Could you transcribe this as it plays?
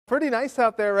pretty nice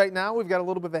out there right now. We've got a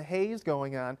little bit of a haze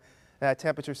going on. That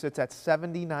temperature sits at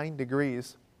 79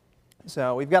 degrees.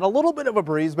 So we've got a little bit of a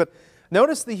breeze, but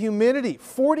notice the humidity,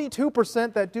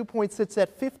 42%. That dew point sits at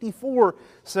 54.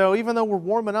 So even though we're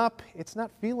warming up, it's not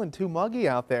feeling too muggy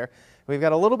out there. We've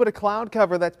got a little bit of cloud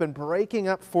cover that's been breaking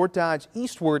up Fort Dodge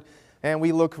eastward, and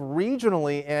we look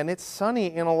regionally, and it's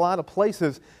sunny in a lot of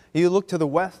places. You look to the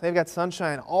west, they've got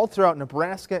sunshine all throughout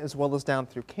Nebraska as well as down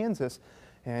through Kansas.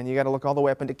 And you got to look all the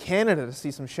way up into Canada to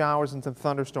see some showers and some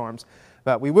thunderstorms.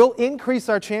 But we will increase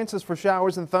our chances for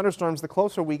showers and thunderstorms the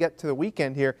closer we get to the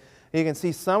weekend here. You can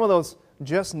see some of those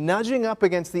just nudging up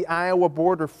against the Iowa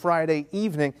border Friday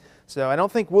evening. So I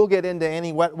don't think we'll get into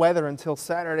any wet weather until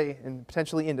Saturday and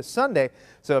potentially into Sunday.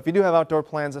 So if you do have outdoor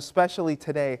plans, especially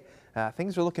today,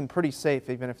 things are looking pretty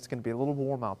safe, even if it's going to be a little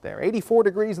warm out there. 84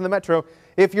 degrees in the metro.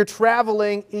 If you're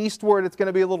traveling eastward, it's going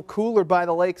to be a little cooler by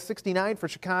the lake. 69 for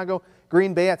Chicago,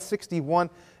 Green Bay at 61,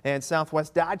 and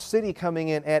southwest Dodge City coming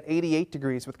in at 88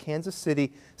 degrees with Kansas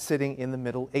City sitting in the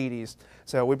middle 80s.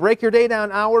 So we break your day down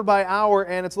hour by hour,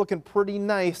 and it's looking pretty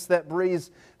nice. That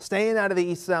breeze staying out of the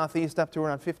east-southeast up to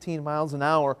around 15 miles an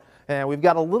hour. And we've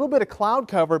got a little bit of cloud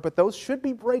cover, but those should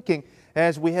be breaking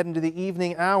as we head into the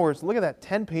evening hours. Look at that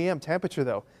 10 p.m. temperature,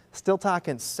 though. Still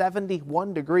talking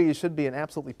 71 degrees. Should be an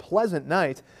absolutely pleasant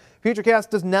night.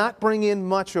 Futurecast does not bring in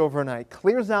much overnight.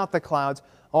 Clears out the clouds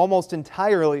almost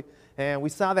entirely. And we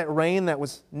saw that rain that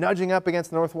was nudging up against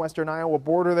the northwestern Iowa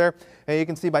border there. And you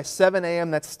can see by 7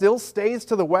 a.m. that still stays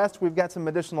to the west. We've got some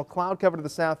additional cloud cover to the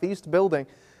southeast building.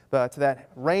 But that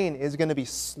rain is going to be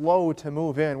slow to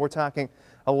move in. We're talking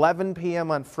 11 p.m.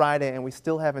 on Friday, and we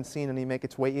still haven't seen any make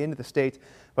its way into the state.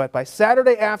 But by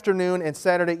Saturday afternoon and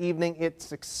Saturday evening, it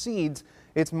succeeds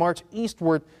its march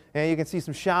eastward, and you can see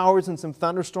some showers and some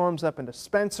thunderstorms up into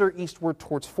Spencer, eastward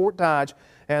towards Fort Dodge,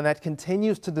 and that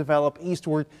continues to develop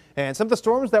eastward. And some of the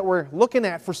storms that we're looking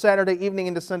at for Saturday evening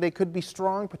into Sunday could be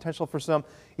strong, potential for some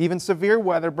even severe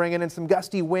weather, bringing in some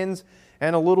gusty winds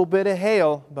and a little bit of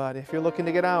hail. But if you're looking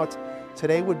to get out,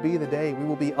 today would be the day. We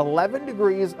will be 11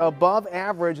 degrees above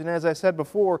average, and as I said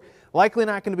before, likely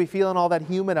not going to be feeling all that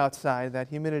humid outside. That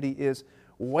humidity is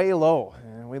way low,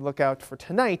 and we look out for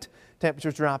tonight,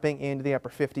 temperatures dropping into the upper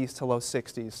 50s to low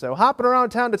 60s. So hopping around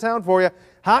town to town for you,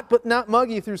 hot but not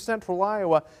muggy through central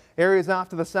Iowa. Areas off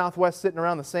to the southwest sitting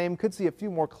around the same. Could see a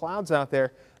few more clouds out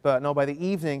there, but no, by the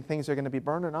evening things are going to be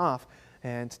burning off.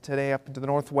 And today up into the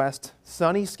northwest,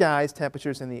 sunny skies,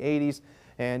 temperatures in the 80s,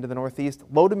 and to the northeast,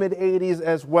 low to mid 80s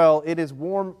as well. It is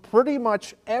warm pretty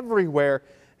much everywhere,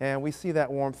 and we see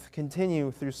that warmth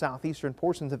continue through southeastern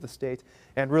portions of the state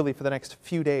and really for the next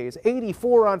few days.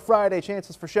 84 on Friday,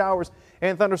 chances for showers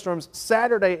and thunderstorms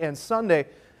Saturday and Sunday.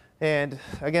 And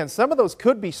again, some of those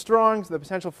could be strong, so the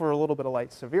potential for a little bit of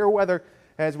light severe weather.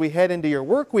 As we head into your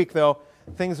work week, though,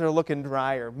 things are looking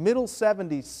drier. Middle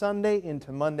 70s Sunday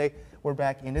into Monday. We're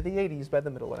back into the 80s by the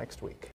middle of next week.